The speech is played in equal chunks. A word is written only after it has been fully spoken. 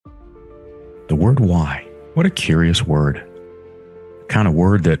word why. What a curious word. The kind of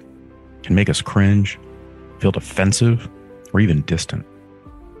word that can make us cringe, feel defensive, or even distant.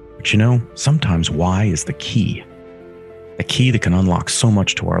 But you know, sometimes why is the key. A key that can unlock so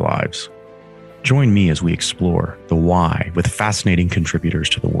much to our lives. Join me as we explore the why with fascinating contributors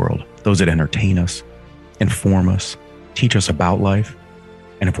to the world. Those that entertain us, inform us, teach us about life,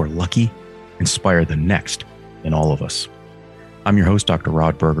 and if we're lucky, inspire the next in all of us. I'm your host, Dr.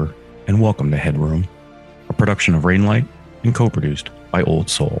 Rod Berger, and welcome to HeadRoom, a production of Rainlight and co-produced by Old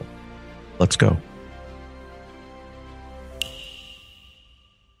Soul. Let's go.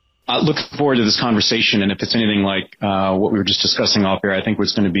 Looking forward to this conversation, and if it's anything like what we were just discussing off air, I think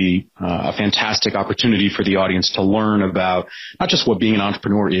it's going to be a fantastic opportunity for the audience to learn about not just what being an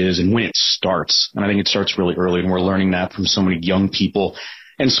entrepreneur is and when it starts. And I think it starts really early, and we're learning that from so many young people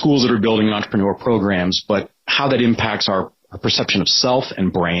and schools that are building entrepreneur programs, but how that impacts our perception of self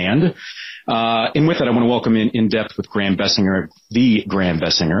and brand. And with that, I want to welcome in depth with Graham Bensinger,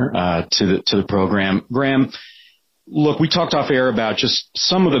 to the program. Graham, look, we talked off air about just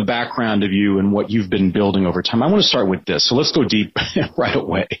some of the background of you and what you've been building over time. I want to start with this. So let's go deep right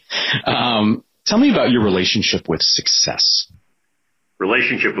away. Tell me about your relationship with success.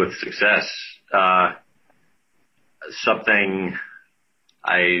 Relationship with success, something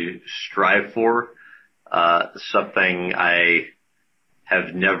I strive for, something I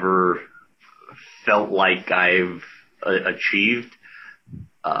have never felt like I've achieved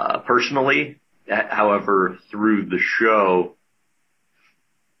personally. However, through the show,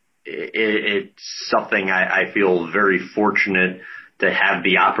 it's something I feel very fortunate to have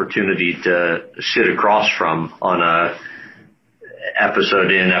the opportunity to sit across from on a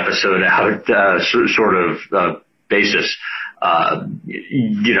episode in, episode out sort of basis.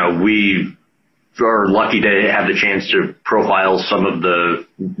 We are lucky to have the chance to profile some of the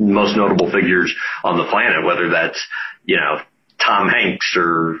most notable figures on the planet, whether that's, Tom Hanks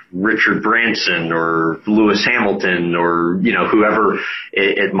or Richard Branson or Lewis Hamilton or, whoever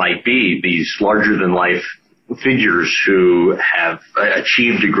it might be, these larger than life figures who have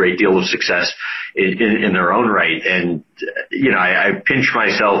achieved a great deal of success in their own right. And, I pinch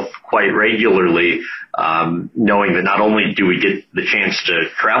myself quite regularly, knowing that not only do we get the chance to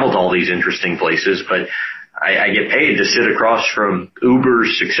travel to all these interesting places, but I get paid to sit across from uber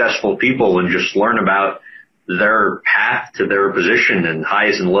successful people and just learn about their path to their position and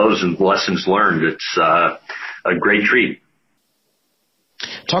highs and lows and lessons learned. It's a great treat.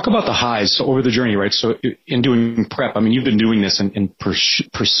 Talk about the highs over the journey, right? So in doing prep, you've been doing this and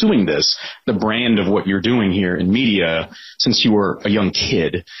pursuing this, the brand of what you're doing here in media since you were a young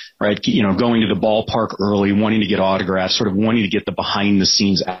kid, right? Going to the ballpark early, wanting to get autographs, sort of wanting to get the behind the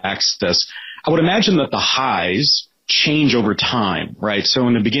scenes access. I would imagine that the highs change over time, right? So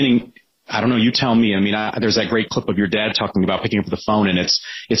in the beginning, I don't know, you tell me. There's that great clip of your dad talking about picking up the phone and it's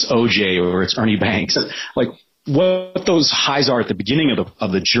OJ or it's Ernie Banks. Like what those highs are at the beginning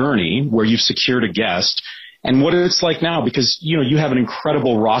of the journey where you've secured a guest and what it's like now, because, you have an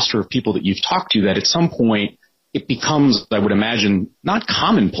incredible roster of people that you've talked to that at some point it becomes, I would imagine, not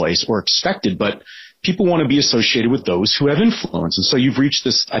commonplace or expected, but people want to be associated with those who have influence. And so you've reached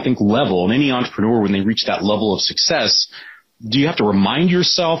this, I think, level. And any entrepreneur, when they reach that level of success, do you have to remind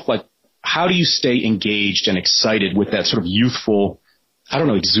yourself, like, how do you stay engaged and excited with that sort of youthful,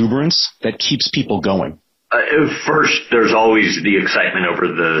 exuberance that keeps people going? First, there's always the excitement over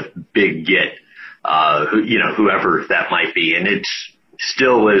the big get, whoever that might be. And it's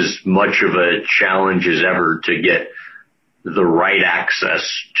still as much of a challenge as ever to get the right access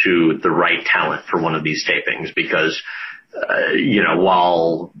to the right talent for one of these tapings because,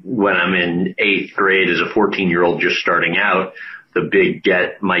 while when I'm in 8th grade as a 14-year-old just starting out, the big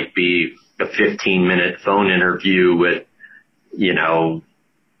get might be a 15-minute phone interview with,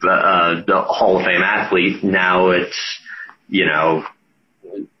 the Hall of Fame athlete. Now it's,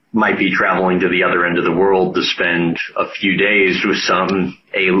 might be traveling to the other end of the world to spend a few days with some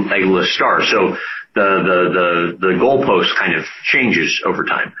A-list star. So the goalpost kind of changes over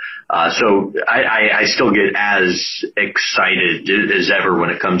time. So I still get as excited as ever when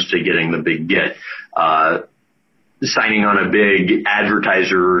it comes to getting the big get. Signing on a big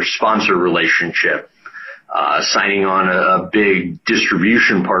advertiser or sponsor relationship, signing on a big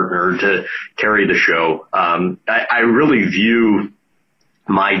distribution partner to carry the show. I really view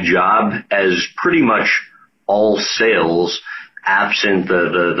my job as pretty much all sales, absent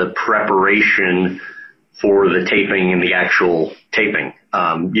the preparation for the taping and the actual taping.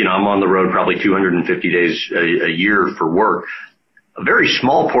 I'm on the road probably 250 days a year for work. A very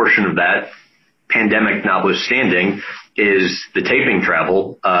small portion of that, pandemic notwithstanding, is the taping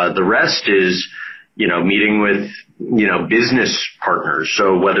travel. The rest is, meeting with, business partners.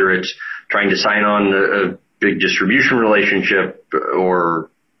 So whether it's trying to sign on a big distribution relationship or,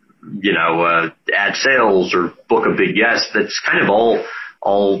 add sales or book a big guest, that's kind of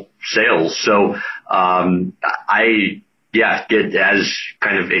all sales. So, I get as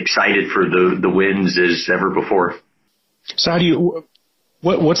kind of excited for the wins as ever before. So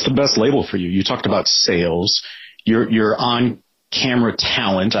what's the best label for you? You talked about sales. You're on camera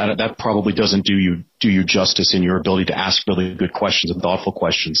talent. That probably doesn't do you justice in your ability to ask really good questions and thoughtful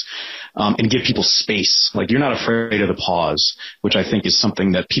questions, and give people space. Like, you're not afraid of the pause, which I think is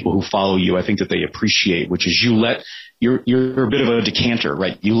something that people who follow you, I think that they appreciate, which is you're a bit of a decanter,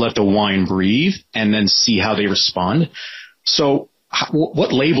 right? You let the wine breathe and then see how they respond. So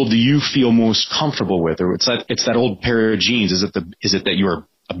what label do you feel most comfortable with? Or it's that old pair of jeans. Is it that you're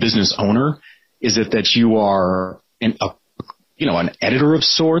a business owner? Is it that you are an editor of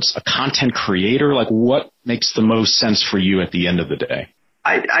sorts, a content creator? Like, what makes the most sense for you at the end of the day?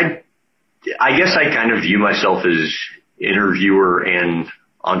 I guess I kind of view myself as interviewer and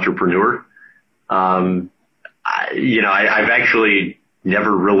entrepreneur. I've actually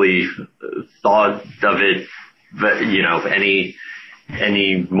never really thought of it, but,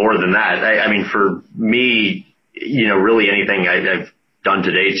 any more than that. I mean, for me, really anything I've done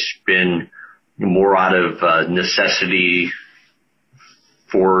to date's been more out of necessity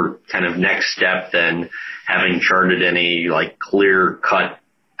for kind of next step than having charted any like clear cut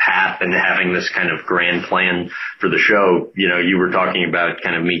path and having this kind of grand plan for the show. You were talking about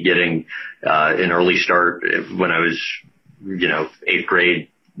kind of me getting an early start when I was, 8th grade,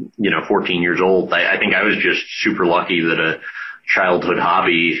 14 years old. I think I was just super lucky that a childhood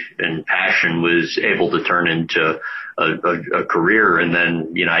hobby and passion was able to turn into a career. And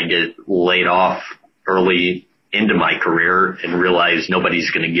then, I get laid off early into my career and realize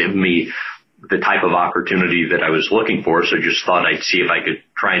nobody's going to give me the type of opportunity that I was looking for. So just thought I'd see if I could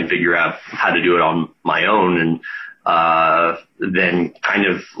try and figure out how to do it on my own. And then kind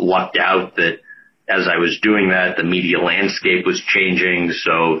of lucked out that as I was doing that, the media landscape was changing.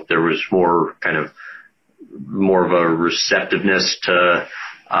 So there was more of a receptiveness to,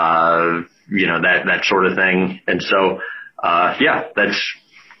 that sort of thing. And so, that's,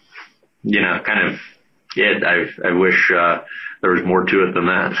 kind of it. I wish, there was more to it than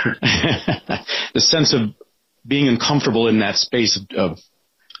that. The sense of being uncomfortable in that space of,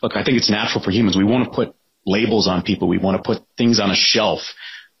 look, I think it's natural for humans. We want to put labels on people. We want to put things on a shelf,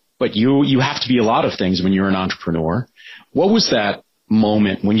 but you have to be a lot of things when you're an entrepreneur. What was that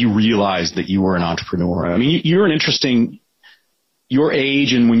moment when you realized that you were an entrepreneur? I mean, your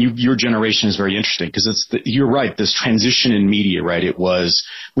age and your generation is very interesting because you're right. This transition in media, right?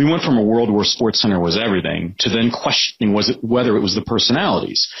 We went from a world where SportsCenter was everything to then questioning whether it was the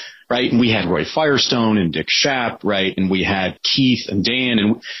personalities, right? And we had Roy Firestone and Dick Schaap, right? And we had Keith and Dan.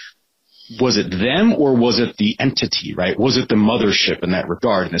 And was it them or was it the entity, right? Was it the mothership in that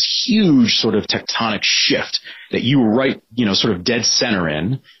regard? And this huge sort of tectonic shift that you were right, sort of dead center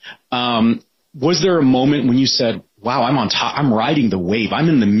in. Was there a moment when you said, wow, I'm on top, I'm riding the wave, I'm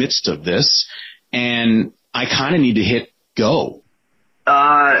in the midst of this, and I kind of need to hit go?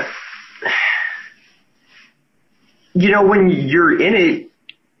 When you're in it,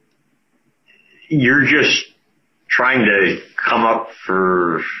 you're just trying to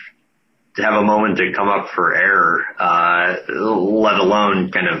have a moment to come up for air, let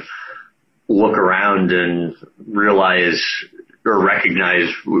alone kind of look around and realize or recognize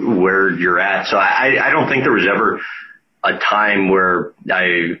where you're at. So I don't think there was ever a time where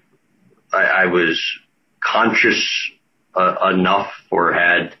I was conscious enough or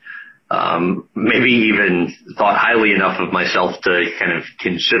had maybe even thought highly enough of myself to kind of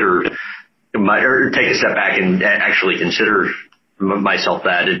consider or take a step back and actually consider myself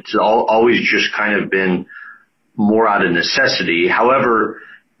that. It's always just kind of been more out of necessity. However,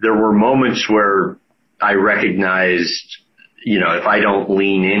 there were moments where I recognized, if I don't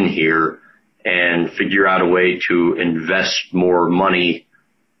lean in here and figure out a way to invest more money,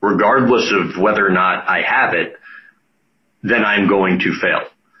 regardless of whether or not I have it, then I'm going to fail.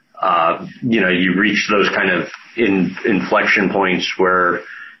 You reach those kind of inflection points where,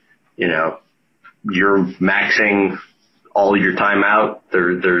 you're maxing all your time out.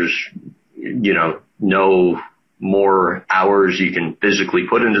 There's, no more hours you can physically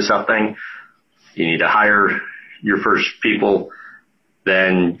put into something. You need to hire your first people.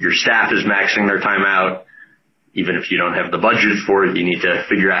 Then your staff is maxing their time out. Even if you don't have the budget for it, you need to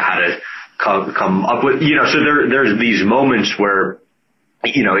figure out how to come up with, so there's these moments where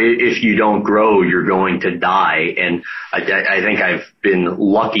if you don't grow, you're going to die. And I think I've been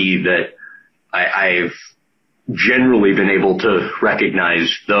lucky that I've generally been able to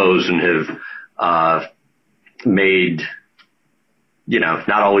recognize those and have made, not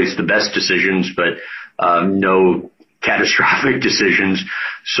always the best decisions, but no catastrophic decisions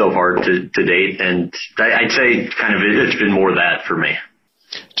so far to date. And I'd say kind of it's been more that for me.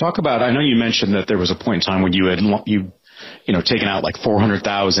 Talk about, I know you mentioned that there was a point in time when you had taken out like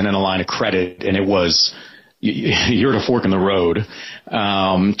 $400,000 in a line of credit, and it was, you're at a fork in the road.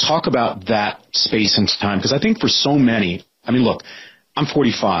 Talk about that space and time, because I think for so many, look, I'm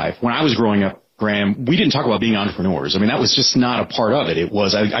 45. When I was growing up, Graham, we didn't talk about being entrepreneurs. That was just not a part of it. It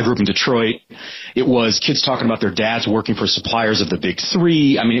was, I grew up in Detroit. It was kids talking about their dads working for suppliers of the big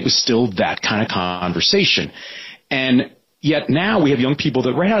three. It was still that kind of conversation. And yet now we have young people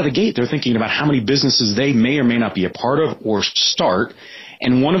that right out of the gate, they're thinking about how many businesses they may or may not be a part of or start.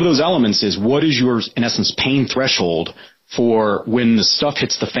 And one of those elements is, what is your, in essence, pain threshold for when the stuff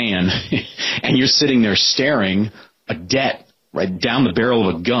hits the fan and you're sitting there staring a debt right down the barrel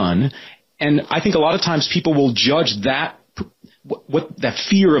of a gun. And I think a lot of times people will judge that, that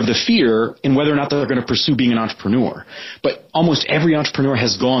fear of the fear in whether or not they're going to pursue being an entrepreneur. But almost every entrepreneur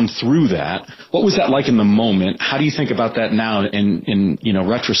has gone through that. What was that like in the moment? How do you think about that now in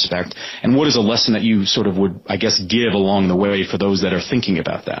retrospect? And what is a lesson that you sort of would, I guess, give along the way for those that are thinking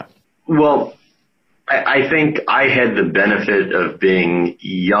about that? Well, I think I had the benefit of being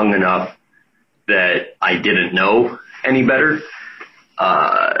young enough that I didn't know any better.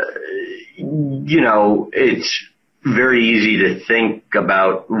 It's very easy to think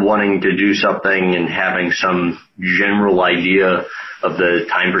about wanting to do something and having some general idea of the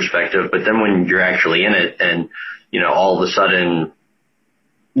time perspective. But then when you're actually in it and, all of a sudden,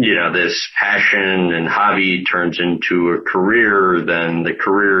 this passion and hobby turns into a career, then the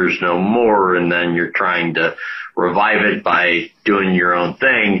career is no more. And then you're trying to revive it by doing your own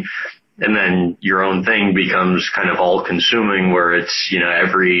thing. And then your own thing becomes kind of all consuming where it's,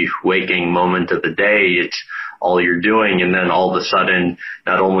 every waking moment of the day, it's all you're doing. And then all of a sudden,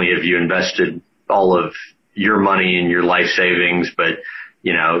 not only have you invested all of your money and your life savings, but,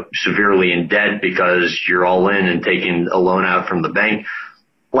 severely in debt because you're all in and taking a loan out from the bank.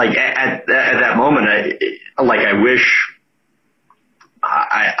 Like at that moment, I wish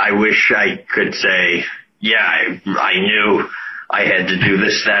I could say, yeah, I knew I had to do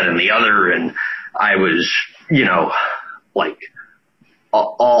this, that, and the other. And I was,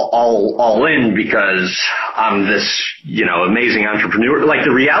 all in because I'm this, amazing entrepreneur. Like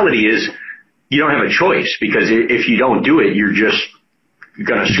the reality is you don't have a choice because if you don't do it, you're just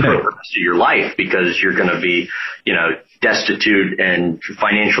going to screw up the rest of your life because you're going to be, destitute and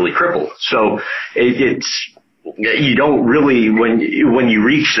financially crippled. So it's, you don't really, when you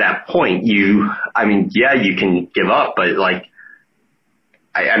reach that point, you can give up, but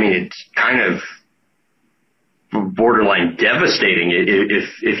it's kind of borderline devastating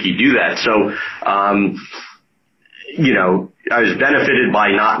if you do that. So, I was benefited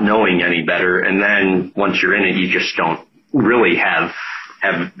by not knowing any better. And then once you're in it, you just don't really have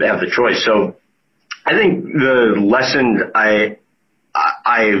the choice. So I think the lesson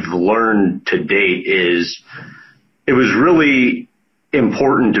I've learned to date is it was really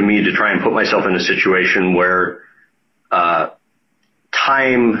important to me to try and put myself in a situation where,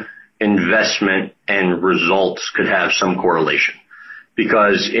 time investment and results could have some correlation,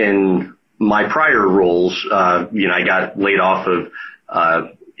 because in my prior roles, I got laid off of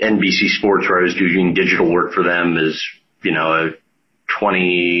NBC Sports, where I was doing digital work for them as, a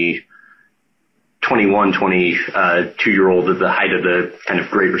 22-year-old at the height of the kind of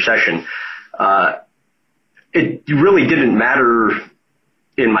Great Recession. It really didn't matter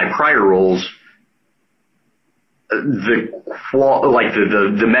in my prior roles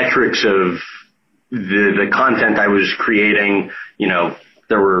the metrics of the content I was creating.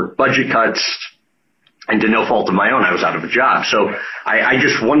 There were budget cuts, and to no fault of my own, I was out of a job. So I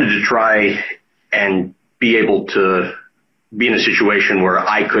just wanted to try and be able to be in a situation where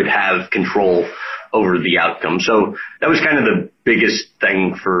I could have control over the outcome. So that was kind of the biggest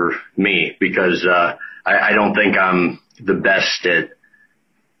thing for me, because I don't think I'm the best at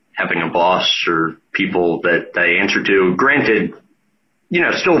having a boss or people that I answer to. Granted,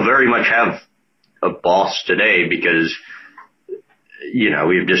 still very much have a boss today because,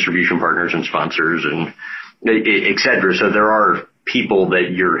 we have distribution partners and sponsors and et cetera. So there are people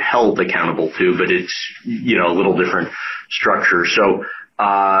that you're held accountable to, but it's, a little different structure. So,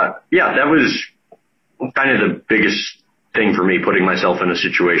 that was kind of the biggest thing for me, putting myself in a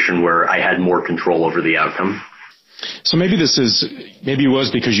situation where I had more control over the outcome. So maybe it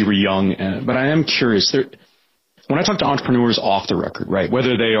was because you were young, but I am curious. When I talk to entrepreneurs off the record, right,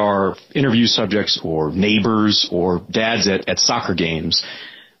 whether they are interview subjects or neighbors or dads at soccer games,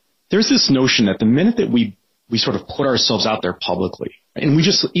 there's this notion that the minute that we sort of put ourselves out there publicly, and we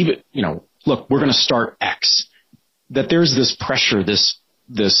just even, look, we're going to start X, that there's this pressure, this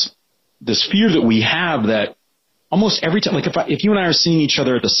fear that we have that almost every time, like if you and I are seeing each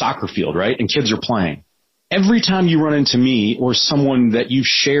other at the soccer field, right, and kids are playing, every time you run into me or someone that you've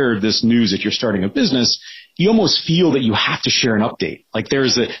shared this news that you're starting a business, you almost feel that you have to share an update. Like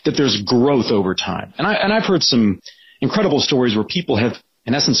that there's growth over time. And I've heard some incredible stories where people have,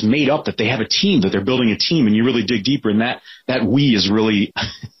 in essence, made up that they have a team, that they're building a team, and you really dig deeper, and that we is really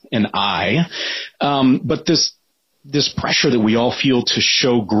an I. But this pressure that we all feel to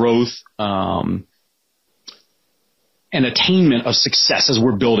show growth, and attainment of success as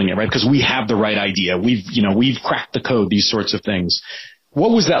we're building it, right? Because we have the right idea. We've cracked the code, these sorts of things.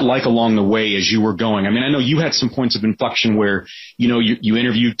 What was that like along the way as you were going? I mean, I know you had some points of inflection where, you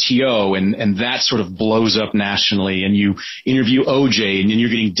interviewed T.O. and that sort of blows up nationally, and you interview O.J. and then you're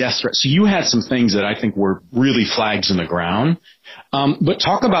getting death threats. So you had some things that I think were really flags in the ground. But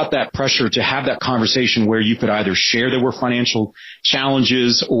talk about that pressure to have that conversation where you could either share there were financial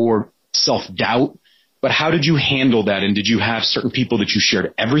challenges or self-doubt. But how did you handle that? And did you have certain people that you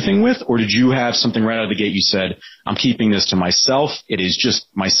shared everything with? Or did you have something right out of the gate you said, I'm keeping this to myself. It is just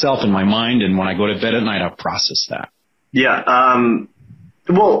myself and my mind. And when I go to bed at night, I'll process that. Yeah.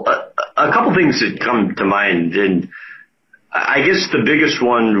 Well, a couple things that come to mind. And I guess the biggest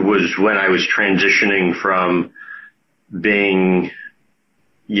one was when I was transitioning from being,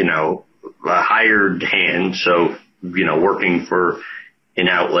 a hired hand. So, working for an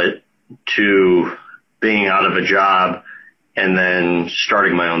outlet to being out of a job and then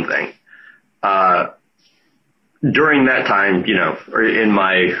starting my own thing. During that time, in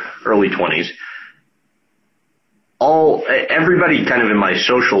my early 20s, everybody kind of in my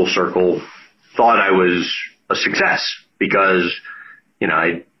social circle thought I was a success because,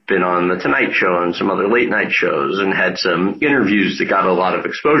 I'd been on the Tonight Show and some other late night shows and had some interviews that got a lot of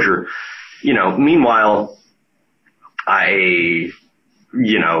exposure. Meanwhile,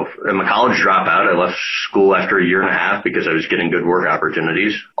 I'm a college dropout. I left school after a year and a half because I was getting good work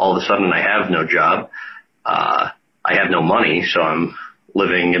opportunities. All of a sudden, I have no job. I have no money, so I'm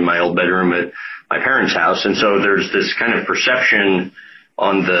living in my old bedroom at my parents' house. And so there's this kind of perception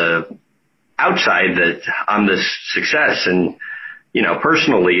on the outside that I'm this success. And,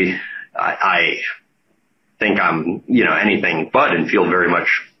 personally, I think I'm, anything but, and feel very much,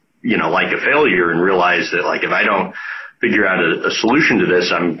 like a failure, and realize that, like, if I don't figure out a solution to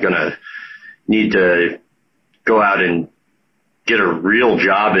this, I'm going to need to go out and get a real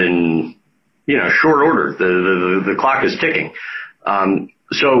job in, short order. The clock is ticking.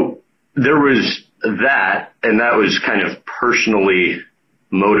 So there was that, and that was kind of personally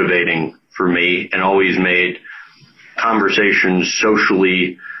motivating for me and always made conversations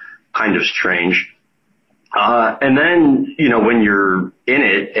socially kind of strange. And then, when you're in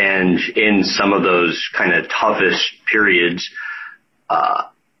it and in some of those kind of toughest periods,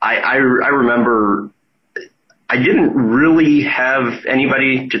 I remember I didn't really have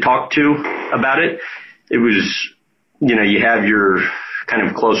anybody to talk to about it. It was, you have your kind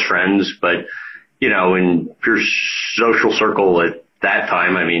of close friends, but, in your social circle at that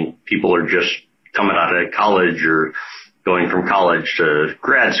time, I mean, people are just coming out of college or going from college to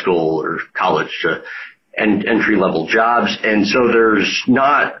grad school or college to entry-level jobs. And so there's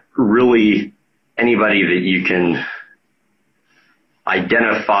not really anybody that you can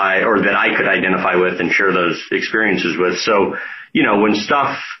identify or that I could identify with and share those experiences with. So, when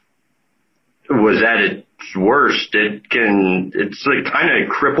stuff was at its worst, it's a kind of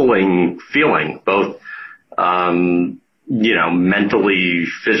crippling feeling, both, mentally,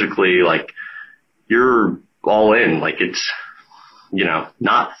 physically, like you're all in, like it's,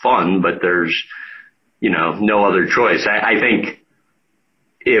 not fun, but there's, no other choice. I think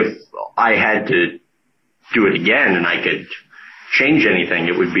if I had to do it again and I could change anything,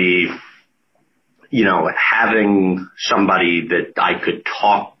 it would be, having somebody that I could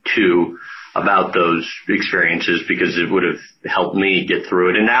talk to about those experiences, because it would have helped me get through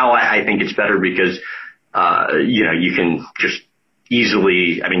it. And now I think it's better because, you can just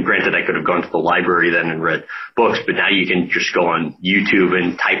easily, I mean, granted, I could have gone to the library then and read books, but now you can just go on YouTube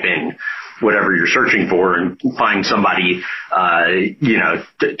and type in whatever you're searching for and find somebody,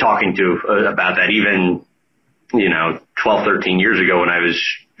 talking to about that. Even, 12, 13 years ago when I was,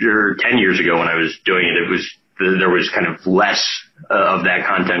 or 10 years ago when I was doing it, there was kind of less of that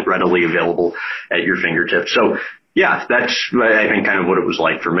content readily available at your fingertips. So, Yeah, that's, I think, kind of what it was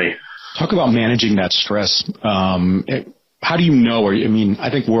like for me. Talk about managing that stress. How do you know, I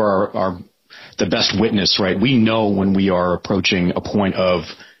think we're the best witness, right? We know when we are approaching a point of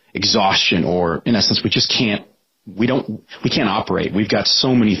exhaustion, or in essence, we can't operate. We've got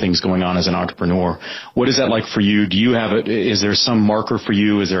so many things going on as an entrepreneur. What is that like for you? Do you have is there some marker for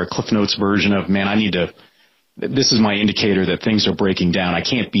you? Is there a Cliff Notes version of, this is my indicator that things are breaking down. I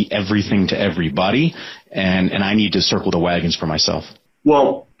can't be everything to everybody, and I need to circle the wagons for myself.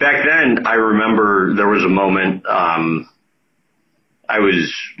 Well, back then, I remember there was a moment, I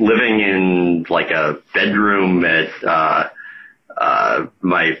was living in like a bedroom at,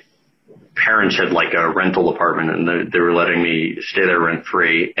 my parents had like a rental apartment, and they were letting me stay there rent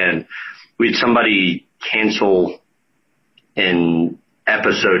free. And we had somebody cancel an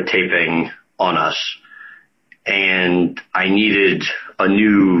episode taping on us, and I needed a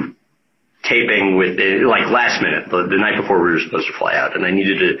new taping with it, like last minute, the night before we were supposed to fly out, and I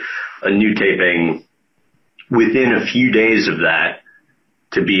needed a new taping within a few days of that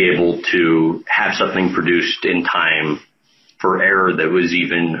to be able to have something produced in time for air that was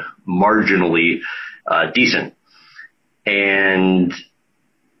even marginally decent. And,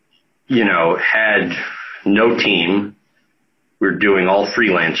 had no team. We're doing all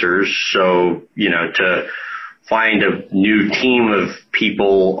freelancers. So, to find a new team of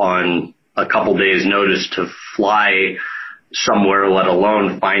people on a couple days notice to fly somewhere, let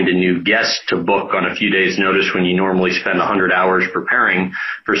alone find a new guest to book on a few days notice when you normally spend 100 hours preparing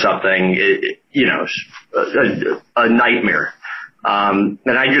for something, a nightmare. And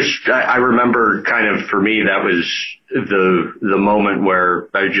I remember kind of, for me, that was the moment where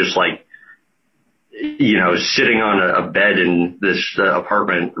I was just like, sitting on a bed in this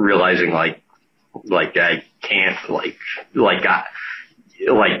apartment, realizing like I can't,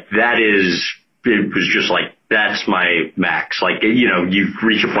 it was just like, that's my max. Like, you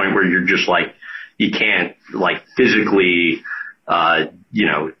reach a point where you're just like, you can't like physically,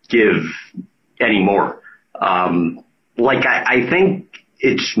 give any more. I think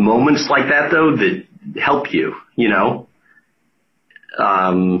it's moments like that though that help you,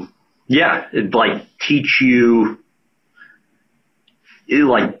 it like teach you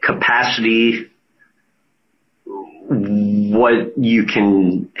like capacity, what you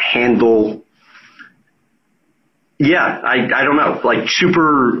can handle. Yeah, I don't know,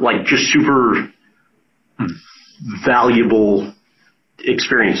 super valuable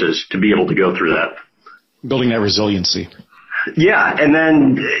experiences to be able to go through that. Building that resiliency. Yeah, and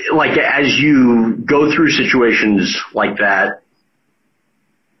then as you go through situations like that,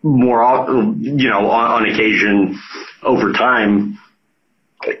 more, on occasion over time,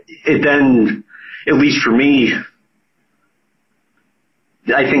 it then, at least for me,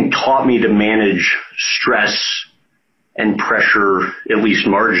 I think taught me to manage stress and pressure at least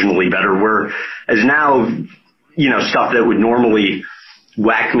marginally better, whereas now, stuff that would normally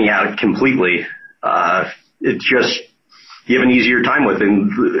whack me out completely, it's just, you have an easier time with,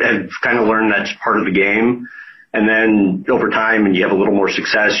 and I've kind of learned that's part of the game. And then over time, and you have a little more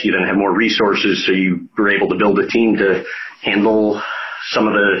success, you then have more resources, so you were able to build a team to handle some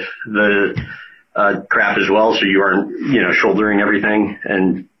of the crap as well, so you aren't, shouldering everything.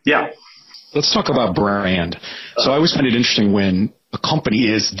 And yeah. Let's talk about brand. So I always find it interesting when a company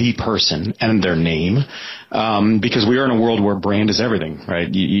is the person and their name, because we are in a world where brand is everything, right?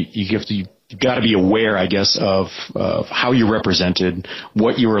 You've got to be aware, I guess, of how you're represented,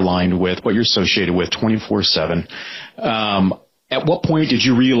 what you're aligned with, what you're associated with 24/7. At what point did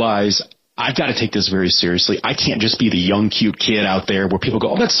you realize, I've got to take this very seriously? I can't just be the young, cute kid out there where people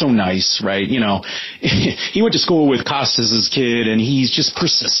go, oh, that's so nice, right? He went to school with Costas' kid and he's just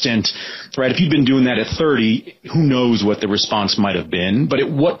persistent, right? If you'd been doing that at 30, who knows what the response might have been. But at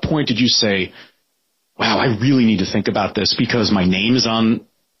what point did you say, wow, I really need to think about this because my name is on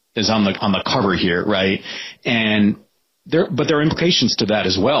the cover here, right? And there are implications to that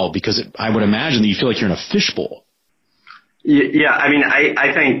as well, because I would imagine that you feel like you're in a fishbowl. Yeah,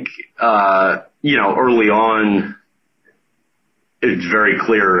 I think, early on, it was very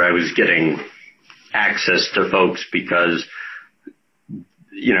clear I was getting access to folks because,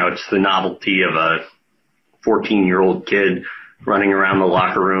 it's the novelty of a 14-year-old kid running around the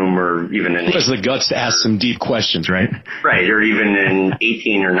locker room, or even who has the guts to ask some deep questions, right? Right, or even an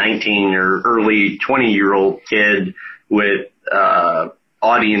 18 or 19 or early 20-year-old kid with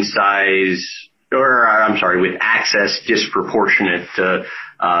audience size, with access disproportionate to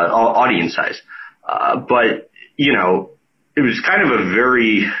audience size. But, it was kind of a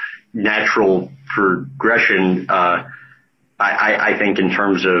very natural progression, I think, in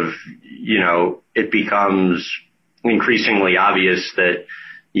terms of, it becomes increasingly obvious that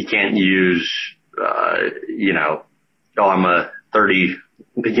you can't use, I'm a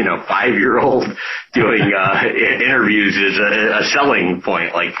 5-year-old doing interviews is a selling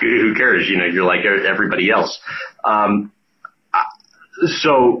point. Like, who cares? You're like everybody else.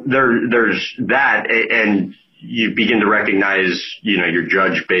 So there's that, and you begin to recognize, you're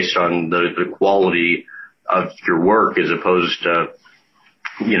judged based on the quality of your work as opposed to,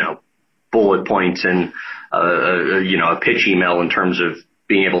 bullet points and, a pitch email in terms of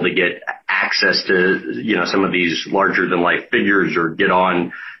being able to get access to, some of these larger than life figures or get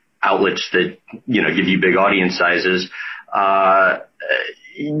on outlets that, give you big audience sizes. So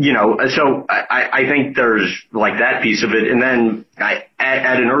I think there's like that piece of it. And then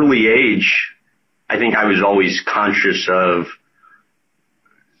at an early age, I think I was always conscious of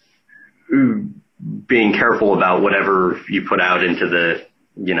being careful about whatever you put out into the,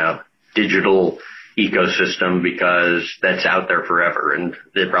 digital ecosystem, because that's out there forever. And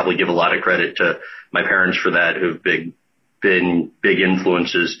they probably give a lot of credit to my parents for that, who've been big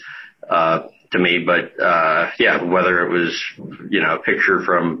influences, to me. But, whether it was, a picture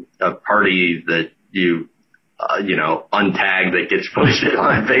from a party that you untag that gets posted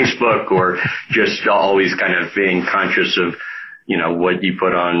on Facebook, or just always kind of being conscious of, what you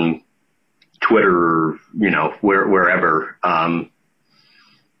put on Twitter or, wherever.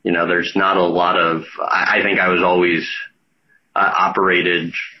 There's not a lot of, I think I was always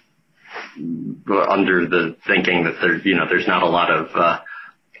operated under the thinking that there's not a lot of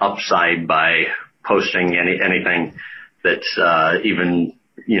upside by posting anything that's even,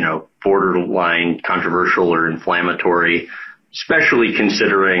 borderline controversial or inflammatory, especially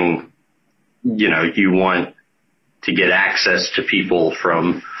considering, you want to get access to people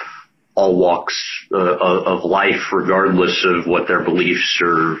from all walks of life, regardless of what their beliefs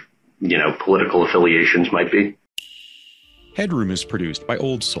or, political affiliations might be. HeadRoom is produced by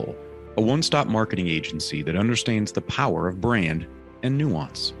Old Soul, a one-stop marketing agency that understands the power of brand and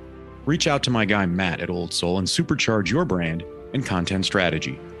nuance. Reach out to my guy Matt at Old Soul and supercharge your brand and content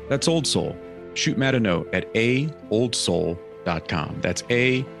strategy. That's Old Soul. Shoot Matt a note at aoldsoul.com. That's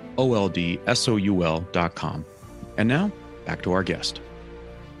AOLDSOUL.com. And now, back to our guest.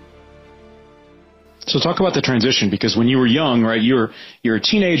 So talk about the transition, because when you were young, right, you're a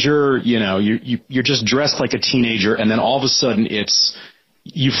teenager, you're just dressed like a teenager, and then all of a sudden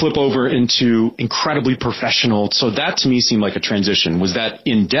you flip over into incredibly professional. So that to me seemed like a transition. Was that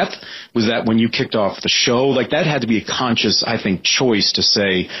in depth? Was that when you kicked off the show? Like, that had to be a conscious, I think, choice to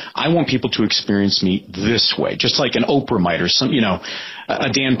say, I want people to experience me this way, just like an Oprah might, or some, a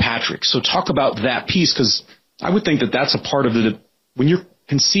Dan Patrick. So talk about that piece, because I would think that that's a part of it when you're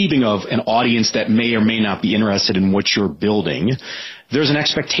conceiving of an audience that may or may not be interested in what you're building. There's an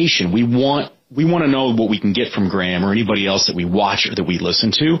expectation. We want to know what we can get from Graham or anybody else that we watch or that we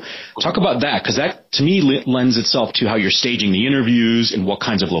listen to. Talk about that, because that, to me, lends itself to how you're staging the interviews and what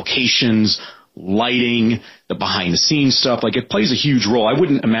kinds of locations, lighting, the behind-the-scenes stuff. Like, it plays a huge role. I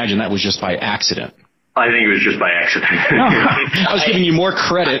wouldn't imagine that was just by accident. I think it was just by accident. I was giving you more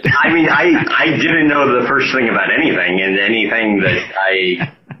credit. I mean, I didn't know the first thing about anything, and anything that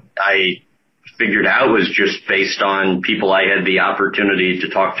I figured out was just based on people I had the opportunity to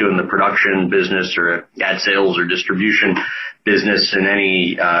talk to in the production business or ad sales or distribution business, and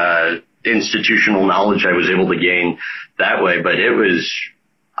any institutional knowledge I was able to gain that way. But it was,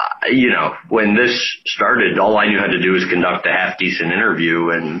 when this started, all I knew how to do was conduct a half-decent interview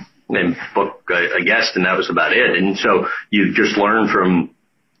and book a guest, and that was about it. And so you just learn from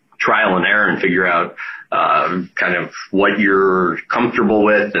trial and error and figure out kind of what you're comfortable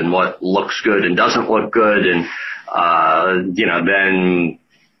with and what looks good and doesn't look good. And, then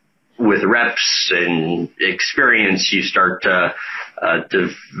with reps and experience, you start to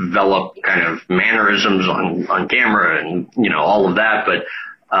develop kind of mannerisms on camera and, all of that. But,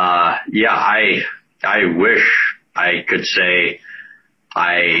 I wish I could say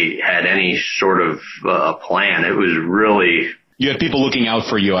I had any sort of plan. It was really... You had people looking out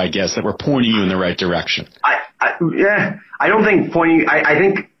for you, I guess, that were pointing you in the right direction. I don't think pointing... I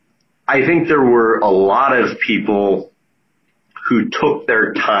think there were a lot of people who took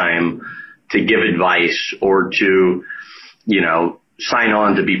their time to give advice or to, sign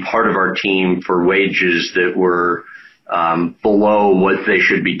on to be part of our team for wages that were below what they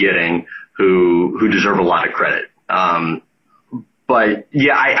should be getting, who deserve a lot of credit. But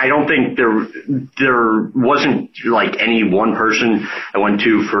I don't think there wasn't like any one person I went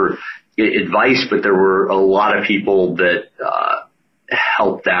to for advice, but there were a lot of people that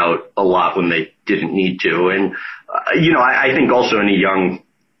helped out a lot when they didn't need to. And, I think also any young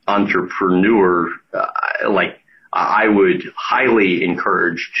entrepreneur, I would highly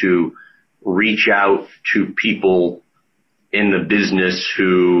encourage to reach out to people in the business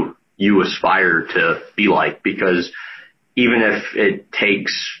who you aspire to be like, because even if it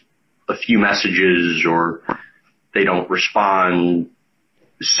takes a few messages or they don't respond,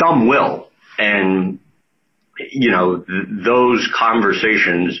 some will. And, those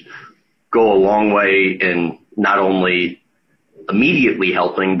conversations go a long way in not only immediately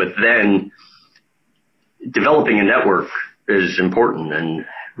helping, but then developing a network is important, and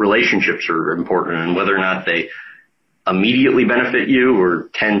relationships are important, and whether or not they immediately benefit you or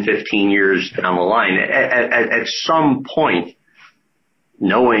 10, 15 years down the line, at some point,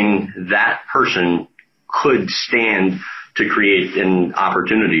 knowing that person could stand to create an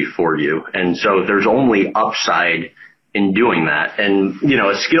opportunity for you. And so there's only upside in doing that. And,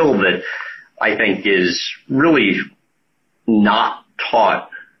 a skill that I think is really not taught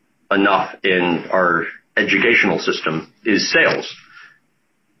enough in our educational system is sales.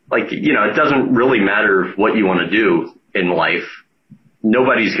 It doesn't really matter what you want to do in life.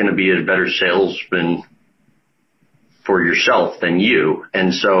 Nobody's going to be a better salesman for yourself than you.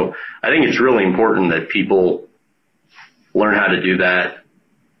 And so I think it's really important that people learn how to do that,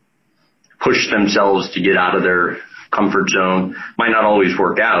 push themselves to get out of their comfort zone. Might not always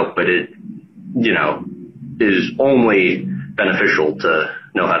work out, but it, is only beneficial to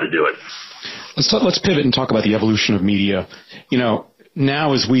know how to do it. Let's pivot and talk about the evolution of media.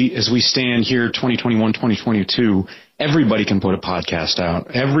 Now as we stand here, 2021, 2022, everybody can put a podcast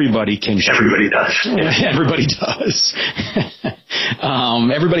out. Everybody can. Everybody does. Everybody does.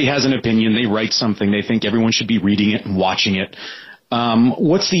 Everybody has an opinion. They write something. They think everyone should be reading it and watching it.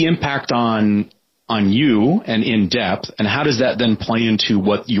 What's the impact on you and in depth, and how does that then play into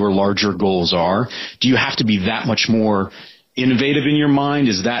what your larger goals are? Do you have to be that much more innovative in your mind?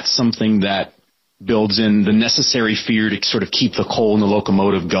 Is that something that builds in the necessary fear to sort of keep the coal in the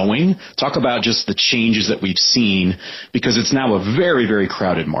locomotive going? Talk about just the changes that we've seen, because it's now a very, very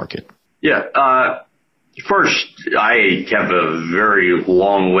crowded market. Yeah. First, I have a very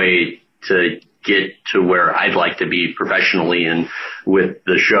long way to get to where I'd like to be professionally and with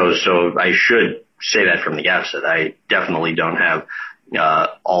the show. So I should say that from the outset. I definitely don't have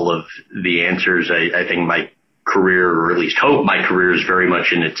all of the answers. I think my career, or at least hope my career, is very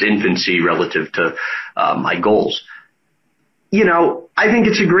much in its infancy relative to my goals. I think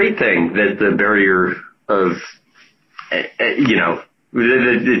it's a great thing that the barrier of,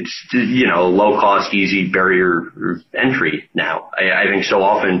 it's, low cost, easy barrier entry now. I think so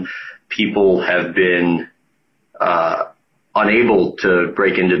often people have been unable to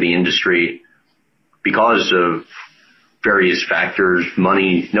break into the industry because of various factors,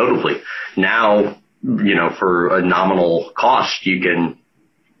 money notably. Now, for a nominal cost, you can,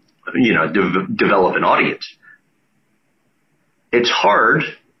 develop an audience. It's hard,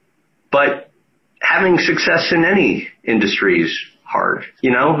 but having success in any industry is hard.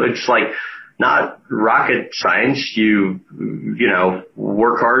 It's like not rocket science. You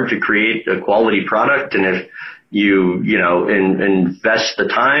work hard to create a quality product, and if you invest the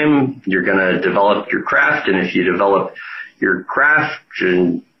time, you're going to develop your craft. And if you develop your craft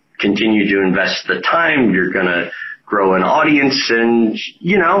and continue to invest the time, you're going to grow an audience, and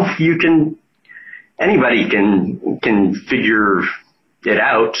anybody can figure it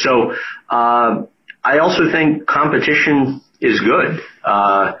out. So I also think competition is good.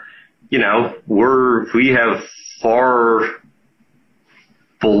 We have far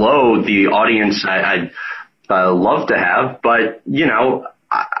below the audience I'd love to have, but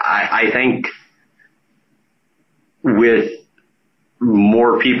I think with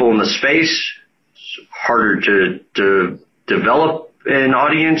more people in the space, it's harder to develop an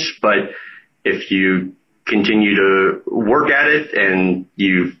audience. But if you continue to work at it and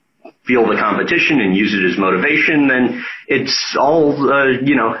you feel the competition and use it as motivation, then it's all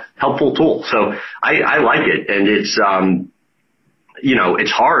helpful tool. So I like it, and it's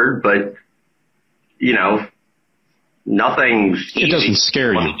it's hard, but nothing's easy. It doesn't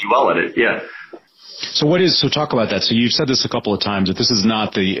scare you. When you do well at it, yeah. So talk about that. So you've said this a couple of times, that this is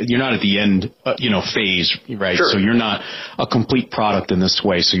not you're not at the end, phase, right? Sure. So you're not a complete product in this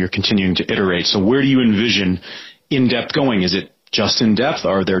way. So you're continuing to iterate. So where do you envision in-depth going? Is it just in-depth?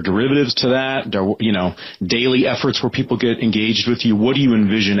 Are there derivatives to that? Daily efforts where people get engaged with you? What do you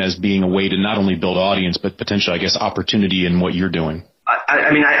envision as being a way to not only build audience, but potentially, I guess, opportunity in what you're doing?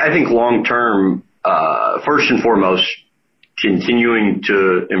 I think long term, first and foremost, continuing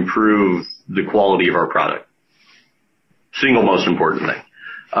to improve the quality of our product. Single most important thing.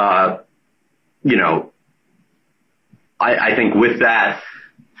 I think with that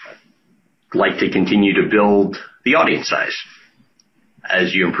like to continue to build the audience size.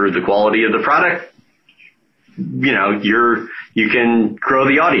 As you improve the quality of the product, you can grow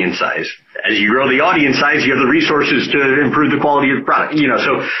the audience size. As you grow the audience size, you have the resources to improve the quality of the product.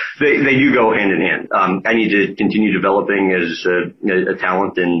 So they do go hand in hand. I need to continue developing as a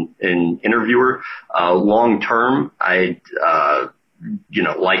talent and interviewer. Long term, I'd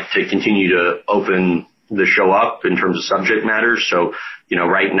like to continue to open the show up in terms of subject matter. So,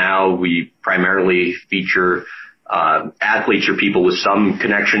 right now we primarily feature athletes or people with some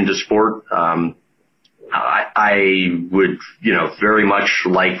connection to sport. I would, very much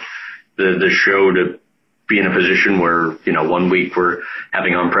like the show to be in a position where, 1 week we're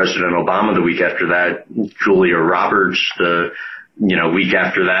having on President Obama, the week after that, Julia Roberts, the, week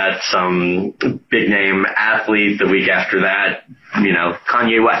after that, some big name athlete, the week after that,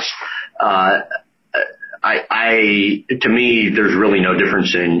 Kanye West. To me, there's really no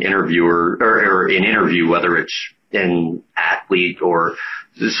difference in interviewer or in interview, whether it's an athlete or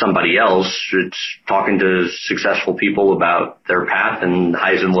somebody else. It's talking to successful people about their path and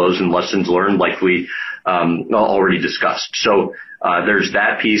highs and lows and lessons learned, like we already discussed. So there's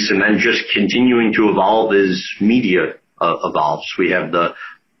that piece, and then just continuing to evolve as media evolves. We have the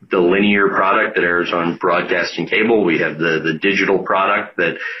linear product that airs on broadcast and cable. We have the digital product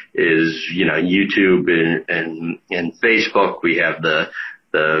that is, YouTube and Facebook. We have the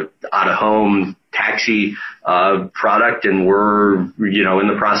out of home taxi product, and we're in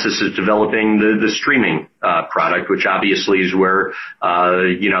the process of developing the streaming product, which obviously is where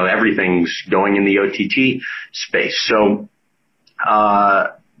everything's going in the OTT space. So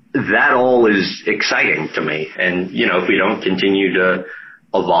that all is exciting to me, and if we don't continue to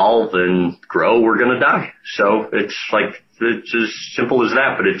evolve and grow, we're going to die. So it's as simple as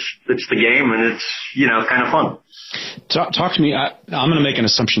that, but it's the game, and it's kind of fun. Talk to me. I'm going to make an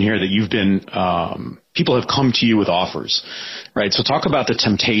assumption here that you've been, people have come to you with offers, right? So talk about the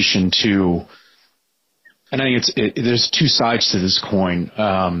temptation to, and I think there's two sides to this coin.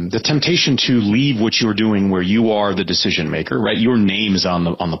 The temptation to leave what you're doing where you are the decision maker, right? Your name is on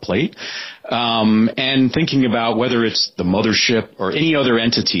the plate. And thinking about whether it's the mothership or any other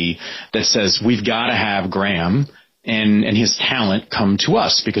entity that says we've got to have Graham and his talent come to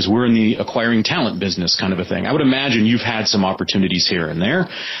us because we're in the acquiring talent business kind of a thing. I would imagine you've had some opportunities here and there.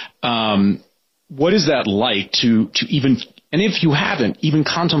 What is that like to even, and if you haven't, even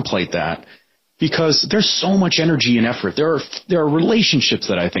contemplate that? Because there's so much energy and effort. There are relationships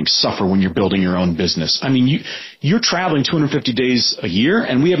that I think suffer when you're building your own business. I mean, you're traveling 250 days a year,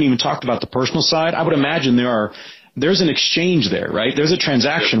 and we haven't even talked about the personal side. I would imagine there's an exchange there, right? There's a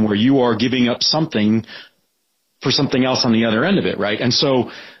transaction where you are giving up something for something else on the other end of it, right? And so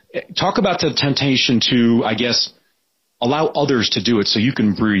talk about the temptation to, I guess, allow others to do it so you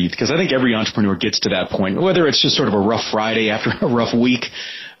can breathe. Because I think every entrepreneur gets to that point, whether it's just sort of a rough Friday after a rough week,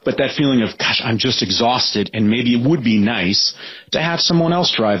 but that feeling of, gosh, I'm just exhausted, and maybe it would be nice to have someone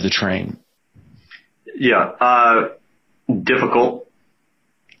else drive the train. Yeah, difficult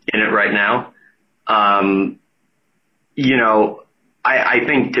in it right now. I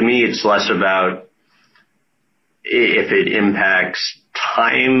think to me it's less about if it impacts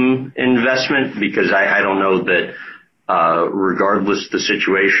time investment, because I don't know that regardless of the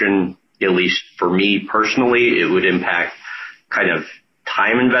situation, at least for me personally, it would impact kind of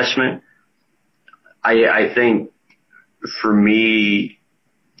time investment. I think for me,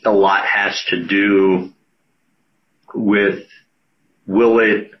 a lot has to do with, will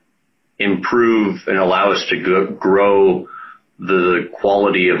it improve and allow us to grow the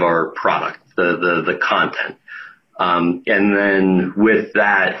quality of our product, the content. And then with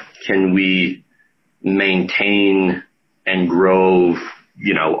that, can we maintain and grow,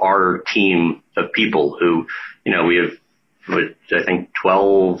 our team of people who, we have, I think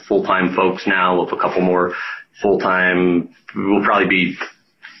 12 full-time folks now, with a couple more full-time. We'll probably be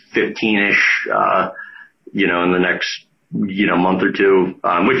 15-ish, in the next, month or two,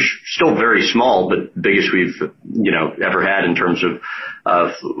 which still very small, but biggest we've, ever had in terms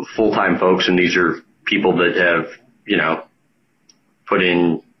of full-time folks. And these are people that have, put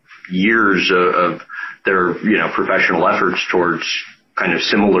in years of their, professional efforts towards kind of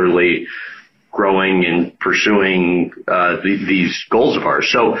similarly growing and pursuing these goals of ours.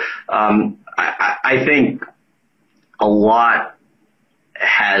 So I think a lot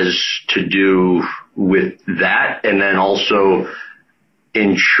has to do with that, and then also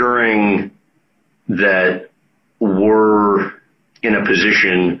ensuring that we're in a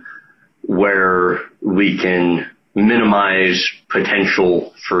position where we can minimize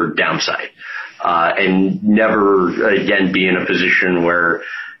potential for downside, and never again be in a position where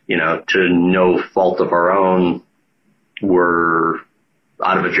to no fault of our own, were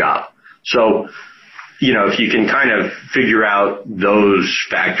out of a job. So, if you can kind of figure out those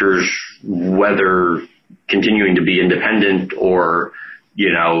factors, whether continuing to be independent or,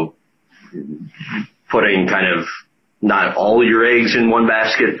 putting kind of not all your eggs in one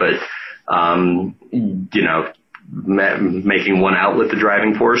basket, but, making one outlet the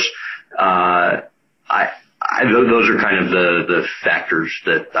driving force, those are kind of the factors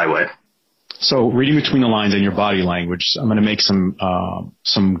that I weigh. So reading between the lines in your body language, I'm going to make some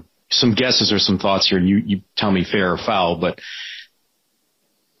guesses or some thoughts here, and you tell me fair or foul, but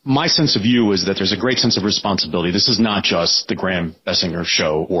my sense of you is that there's a great sense of responsibility. This is not just the Graham Bensinger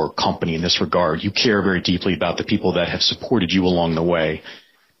show or company in this regard. You care very deeply about the people that have supported you along the way.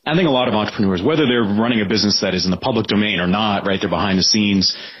 I think a lot of entrepreneurs, whether they're running a business that is in the public domain or not, right, they're behind the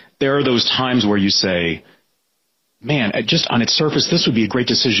scenes, there are those times where you say, man, just on its surface, this would be a great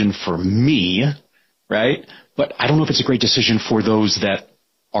decision for me, right? But I don't know if it's a great decision for those that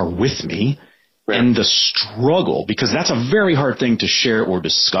are with me. Right. And the struggle, because that's a very hard thing to share or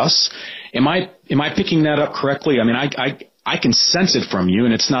discuss. Am I picking that up correctly? I mean, I can sense it from you,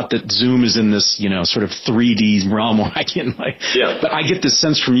 and it's not that Zoom is in this, sort of 3D realm where I can but I get this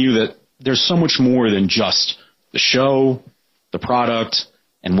sense from you that there's so much more than just the show, the product,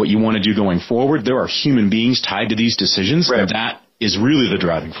 and what you want to do going forward. There are human beings tied to these decisions, right. And that is really the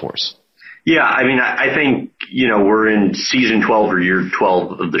driving force. Yeah, I mean, I think, we're in season 12 or year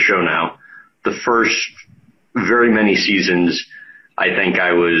 12 of the show now. The first very many seasons, I think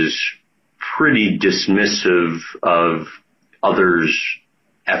I was pretty dismissive of others'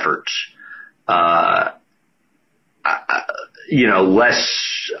 efforts.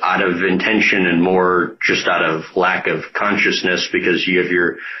 Less out of intention and more just out of lack of consciousness, because you have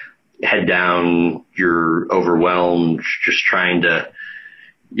your head down, you're overwhelmed, just trying to,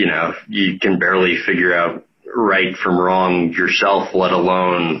 you can barely figure out right from wrong yourself, let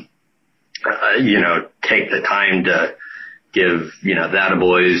alone, take the time to give, that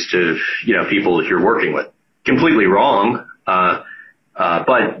boys to, people that you're working with. Completely wrong, but,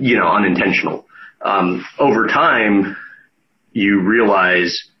 unintentional. Over time, you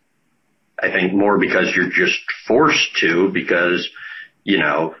realize, I think more because you're just forced to, because, you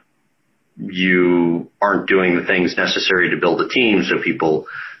aren't doing the things necessary to build a team. So people,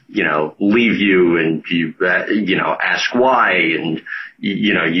 leave you, and you, ask why, and,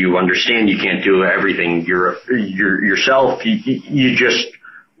 you understand you can't do everything yourself. You just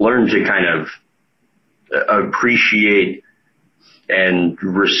learn to kind of appreciate and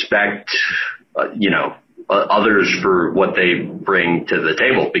respect, others for what they bring to the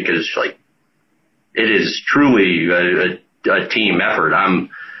table, because it is truly a team effort.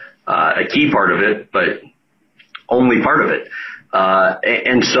 I'm a key part of it, but only part of it.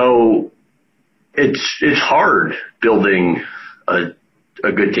 And so it's hard building a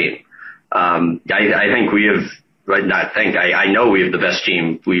good team. I think we have, I know we have the best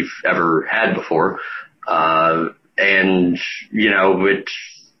team we've ever had before. And, it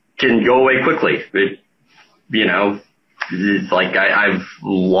can go away quickly. I've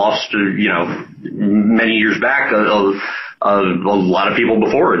lost, many years back, a lot of people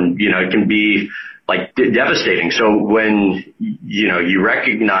before, and, it can be devastating. So when, you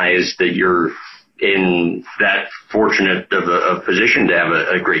recognize that you're in that fortunate of a position to have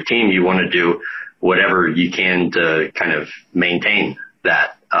a great team, you want to do whatever you can to kind of maintain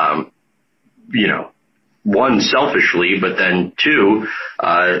that, one, selfishly, but then two,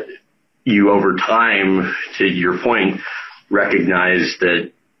 you over time, to your point, recognize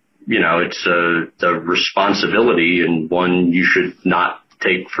that, it's a responsibility, and one you should not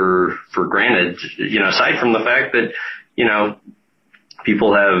take for granted, aside from the fact that,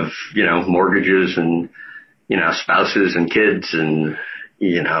 people have, mortgages and, spouses and kids and,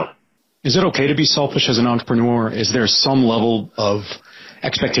 Is it okay to be selfish as an entrepreneur? Is there some level of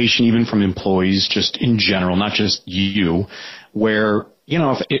expectation even from employees, just in general, not just you, where,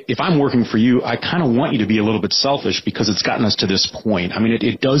 if I'm working for you, I kind of want you to be a little bit selfish because it's gotten us to this point. I mean,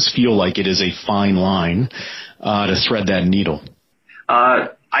 it does feel like it is a fine line to thread that needle.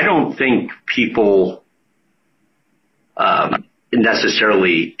 I don't think people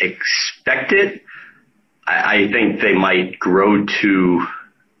necessarily expect it. I think they might grow to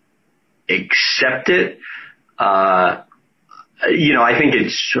accept it. I think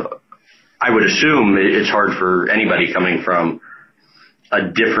I would assume it's hard for anybody coming from a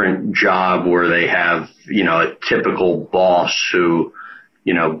different job where they have, a typical boss who,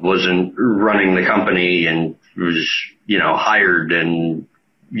 wasn't running the company and was, hired, and,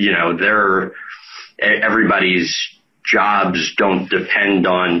 everybody's jobs don't depend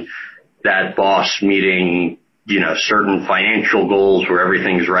on that boss meeting, certain financial goals where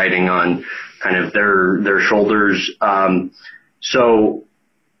everything's riding on kind of their shoulders. So,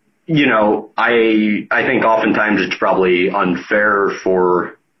 I think oftentimes it's probably unfair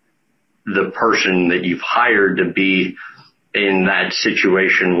for the person that you've hired to be in that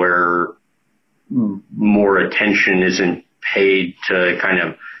situation where more attention isn't paid to kind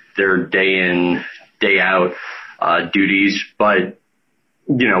of their day in, day out duties. But,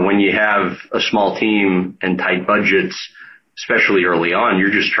 when you have a small team and tight budgets, especially early on,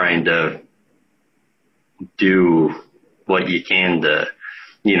 you're just trying to do what you can to,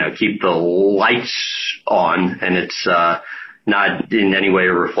 keep the lights on. And it's not in any way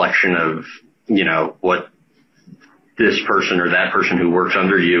a reflection of, what this person or that person who works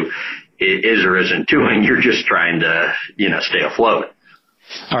under you is or isn't doing. You're just trying to, stay afloat.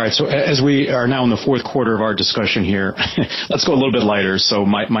 All right. So as we are now in the fourth quarter of our discussion here, let's go a little bit lighter. So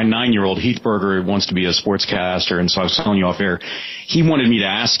my 9-year-old Heath Berger wants to be a sportscaster. And so I was telling you off air, he wanted me to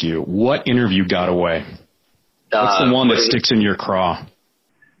ask you, what interview got away? What's the one that sticks in your craw?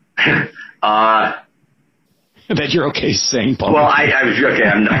 That you're okay saying, Paul. Well, I was okay.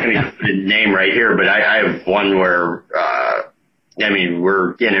 I'm not going to give the name right here, but I have one where,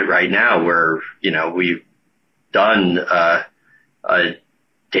 we're in it right now where, we've done, a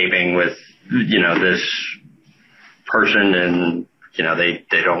taping with, this person and,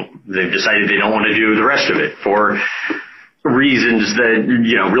 they've decided they don't want to do the rest of it for reasons that,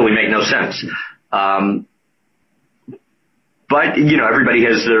 really make no sense. But, everybody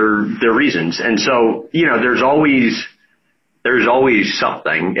has their reasons. And so, there's always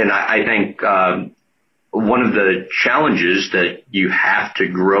something. And I think, one of the challenges that you have to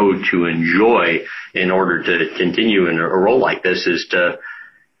grow to enjoy in order to continue in a role like this is to,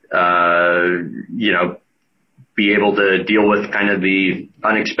 be able to deal with kind of the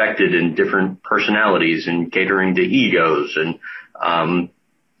unexpected and different personalities and catering to egos and,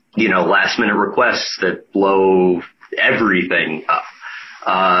 last minute requests that blow everything up.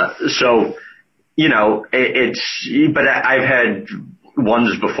 But I've had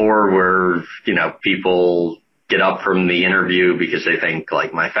ones before where, people get up from the interview because they think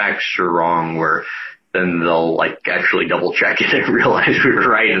like my facts are wrong, where then they'll like actually double check it and realize we were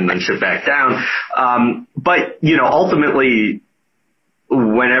right and then sit back down. But, ultimately,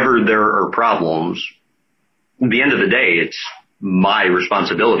 whenever there are problems, at the end of the day, it's my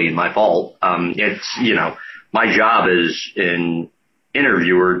responsibility and my fault. It's, my job as an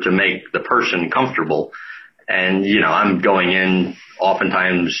interviewer to make the person comfortable. And, I'm going in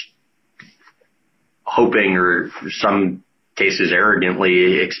oftentimes hoping, or some cases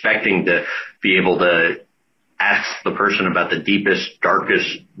arrogantly expecting to be able to ask the person about the deepest,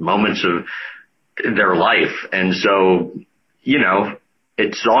 darkest moments of their life. And so,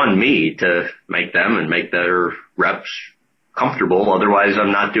 it's on me to make them and make their reps comfortable. Otherwise,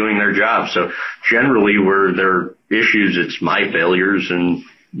 I'm not doing their job. So generally where there are issues, it's my failures and,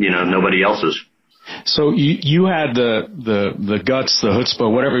 nobody else's. So you had the guts, the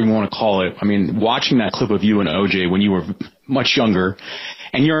chutzpah, whatever you want to call it. I mean, watching that clip of you and OJ when you were much younger,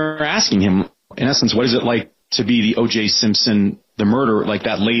 and you're asking him, in essence, what is it like to be the OJ Simpson, the murderer, like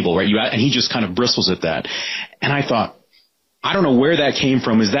that label, right? And he just kind of bristles at that. And I thought, I don't know where that came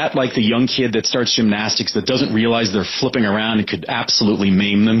from. Is that like the young kid that starts gymnastics that doesn't realize they're flipping around and could absolutely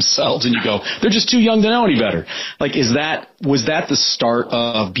maim themselves? And you go, they're just too young to know any better. Like, was that the start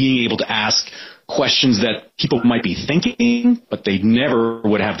of being able to ask questions that people might be thinking, but they never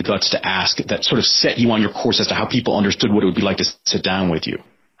would have the guts to ask, that sort of set you on your course as to how people understood what it would be like to sit down with you?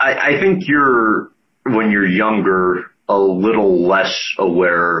 I think when you're younger, a little less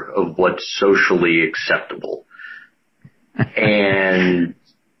aware of what's socially acceptable. And,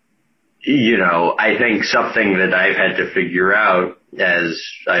 I think something that I've had to figure out as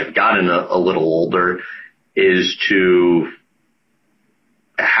I've gotten a little older is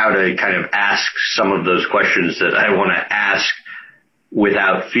how to kind of ask some of those questions that I want to ask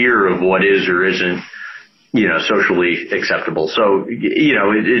without fear of what is or isn't, socially acceptable. So,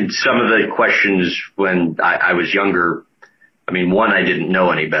 some of the questions when I was younger, one, I didn't know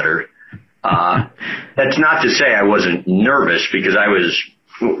any better. That's not to say I wasn't nervous, because I was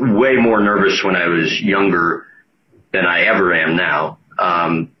way more nervous when I was younger than I ever am now.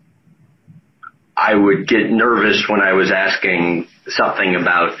 I would get nervous when I was asking something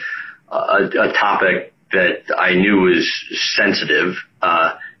about a topic that I knew was sensitive,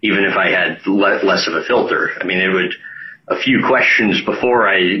 even if I had less of a filter. a few questions before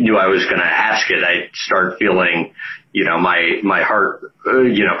I knew I was going to ask it, I'd start feeling, my heart,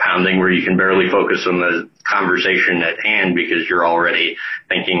 pounding, where you can barely focus on the conversation at hand because you're already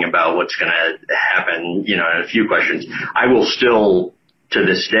thinking about what's going to happen, in a few questions. I will still, to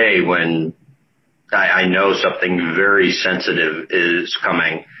this day, when I know something very sensitive is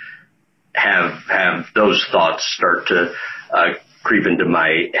coming, have those thoughts start to creep into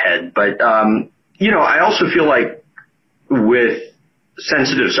my head. But, I also feel like with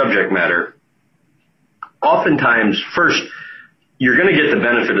sensitive subject matter, oftentimes, first, you're going to get the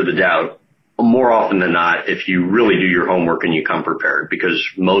benefit of the doubt more often than not if you really do your homework and you come prepared, because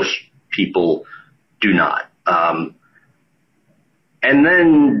most people do not. And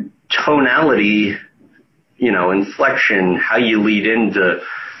then tonality, inflection, how you lead into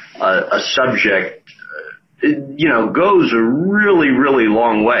a subject, goes a really, really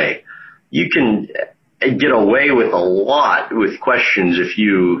long way. You can get away with a lot with questions if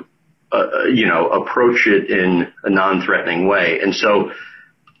you, approach it in a non-threatening way. And so,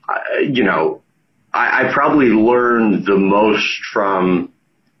 I probably learned the most from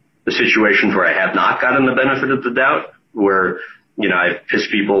the situations where I have not gotten the benefit of the doubt, where, I've pissed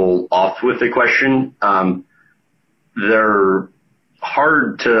people off with the question. They're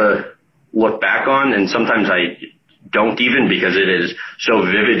hard to look back on, and sometimes I don't even, because it is so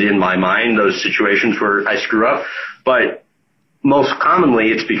vivid in my mind, those situations where I screw up. But most commonly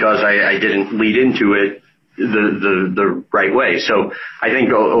it's because I didn't lead into it the right way. So I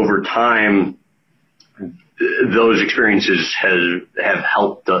think over time, those experiences have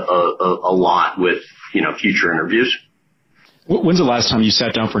helped a lot with, future interviews. When's the last time you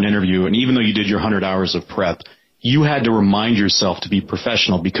sat down for an interview, and even though you did your 100 hours of prep, you had to remind yourself to be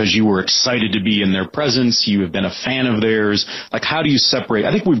professional because you were excited to be in their presence, you have been a fan of theirs? Like, how do you separate?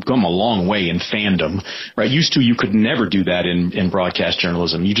 I think we've come a long way in fandom, right? Used to, you could never do that in broadcast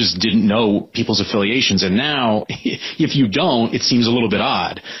journalism. You just didn't know people's affiliations. And now, if you don't, it seems a little bit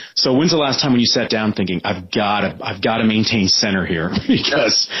odd. So when's the last time when you sat down thinking, I've got to maintain center here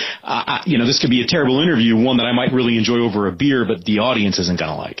because, this could be a terrible interview, one that I might really enjoy over a beer, but the audience isn't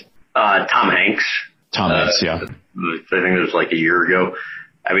going to like? Tom Hanks. Tom Hanks, yeah. I think it was like a year ago.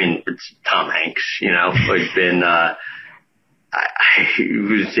 I mean, it's Tom Hanks, I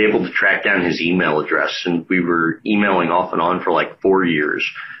was able to track down his email address, and we were emailing off and on for like 4 years.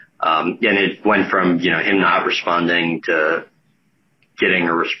 And it went from, him not responding to getting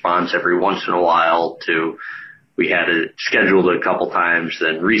a response every once in a while to we had it scheduled a couple times,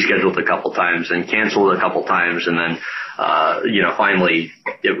 then rescheduled a couple times, then canceled a couple times, and then, finally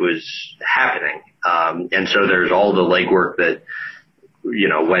it was happening. And so there's all the legwork that,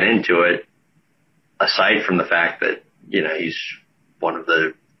 went into it, aside from the fact that, he's one of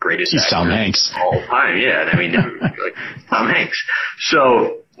the greatest actors Tom Hanks of all time. Yeah. I mean, like Tom Hanks.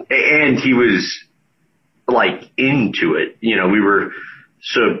 So, and he was like into it. We were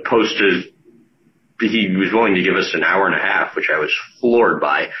supposed to, he was willing to give us an hour and a half, which I was floored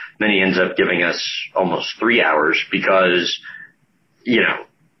by. Then he ends up giving us almost 3 hours because,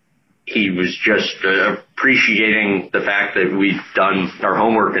 he was just appreciating the fact that we'd done our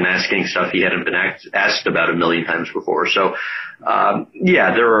homework and asking stuff he hadn't been asked about a million times before. So,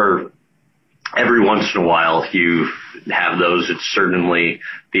 there are, every once in a while you have those. It's certainly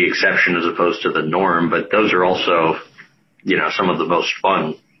the exception as opposed to the norm, but those are also, some of the most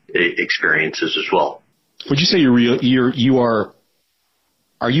fun experiences as well. Would you say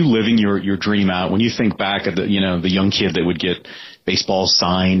are you living your dream out when you think back at the young kid that would get baseball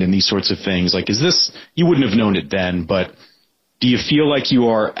signed and these sorts of things? Like, you wouldn't have known it then, but do you feel like you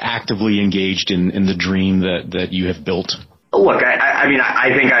are actively engaged in the dream that you have built? Look, I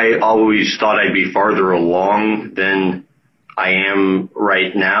think I always thought I'd be farther along than I am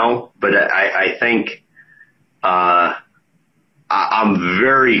right now, but I think, I'm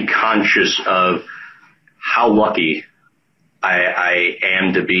very conscious of how lucky I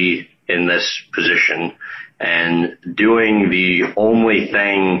am to be in this position and doing the only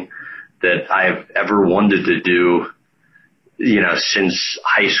thing that I've ever wanted to do, since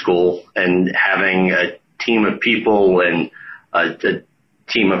high school, and having a team of people and a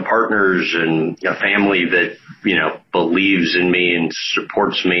team of partners and a family that, believes in me and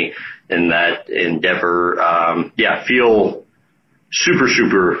supports me in that endeavor. Feel super,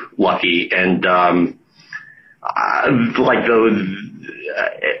 super lucky. And,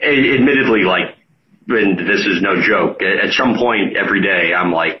 admittedly, and this is no joke, at some point every day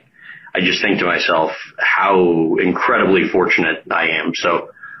I'm like, I just think to myself how incredibly fortunate I am.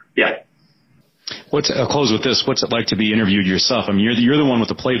 So, yeah. I'll close with this. What's it like to be interviewed yourself? I mean, you're the one with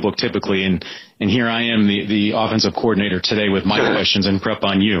the playbook typically, and here I am, the offensive coordinator today with my questions and prep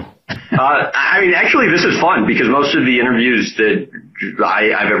on you. I mean, actually, this is fun because most of the interviews that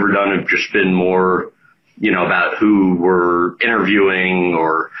I've ever done have just been more, about who we're interviewing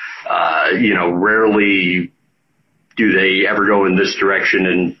or, rarely do they ever go in this direction.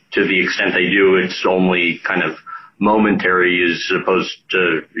 And to the extent they do, it's only kind of momentary as opposed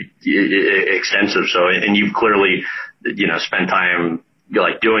to extensive. So, and you've clearly, spent time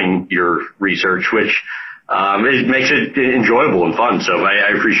doing your research, which it makes it enjoyable and fun. So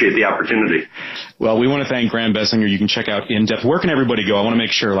I appreciate the opportunity. Well, we want to thank Graham Bensinger. You can check out In Depth. Where can everybody go? I want to make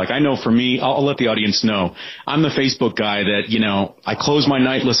sure, I know for me, I'll let the audience know. I'm the Facebook guy that, I close my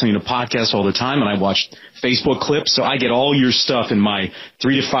night listening to podcasts all the time and I watch Facebook clips. So I get all your stuff in my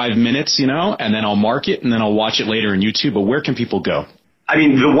 3 to 5 minutes, and then I'll mark it and then I'll watch it later on YouTube. But where can people go? I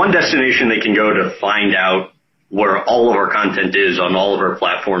mean, the one destination they can go to find out where all of our content is on all of our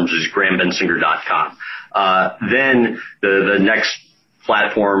platforms is grahambensinger.com. Then the next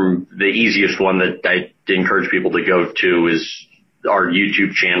platform, the easiest one that I encourage people to go to is our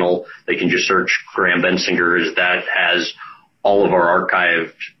YouTube channel. They can just search Graham Bensinger, as that has all of our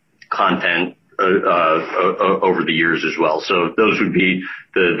archived content over the years as well. So those would be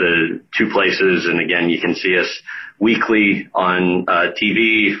the two places. And again, you can see us weekly on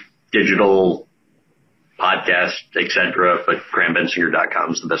TV, digital, podcast, etc. But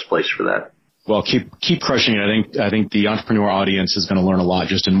grahambensinger.com is the best place for that. Well, keep crushing it. I think the entrepreneur audience is going to learn a lot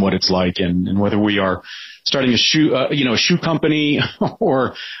just in what it's like, and whether we are starting a shoe company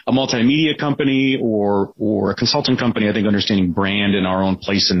or a multimedia company or a consulting company. I think understanding brand and our own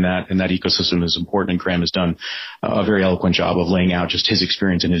place in that ecosystem is important. And Graham has done a very eloquent job of laying out just his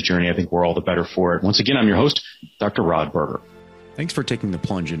experience and his journey. I think we're all the better for it. Once again, I'm your host, Dr. Rod Berger. Thanks for taking the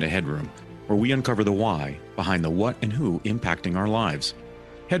plunge into HeadRoom, where we uncover the why behind the what and who impacting our lives.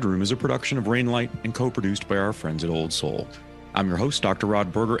 HeadRoom is a production of Rainlight and co-produced by our friends at Old Soul. I'm your host, Dr.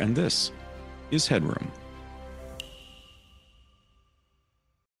 Rod Berger, and this is HeadRoom.